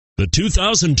The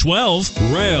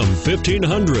 2012 Ram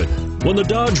 1500. When the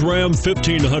Dodge Ram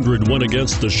 1500 went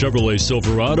against the Chevrolet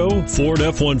Silverado, Ford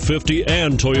F-150,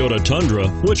 and Toyota Tundra,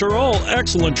 which are all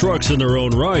excellent trucks in their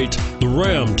own right, the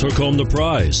Ram took home the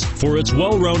prize for its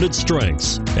well-rounded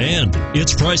strengths, and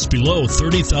it's priced below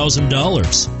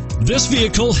 $30,000. This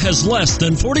vehicle has less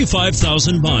than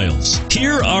 45,000 miles.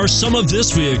 Here are some of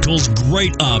this vehicle's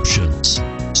great options: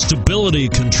 stability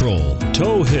control,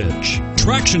 tow hitch,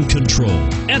 traction control,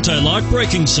 anti-lock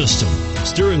braking system,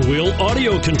 steering wheel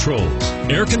audio controls,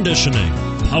 air conditioning,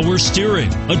 power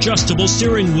steering, adjustable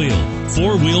steering wheel,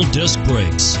 four-wheel disc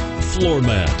brakes, floor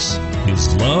mats.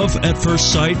 Is love at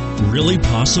first sight really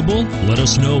possible? Let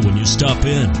us know when you stop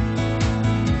in.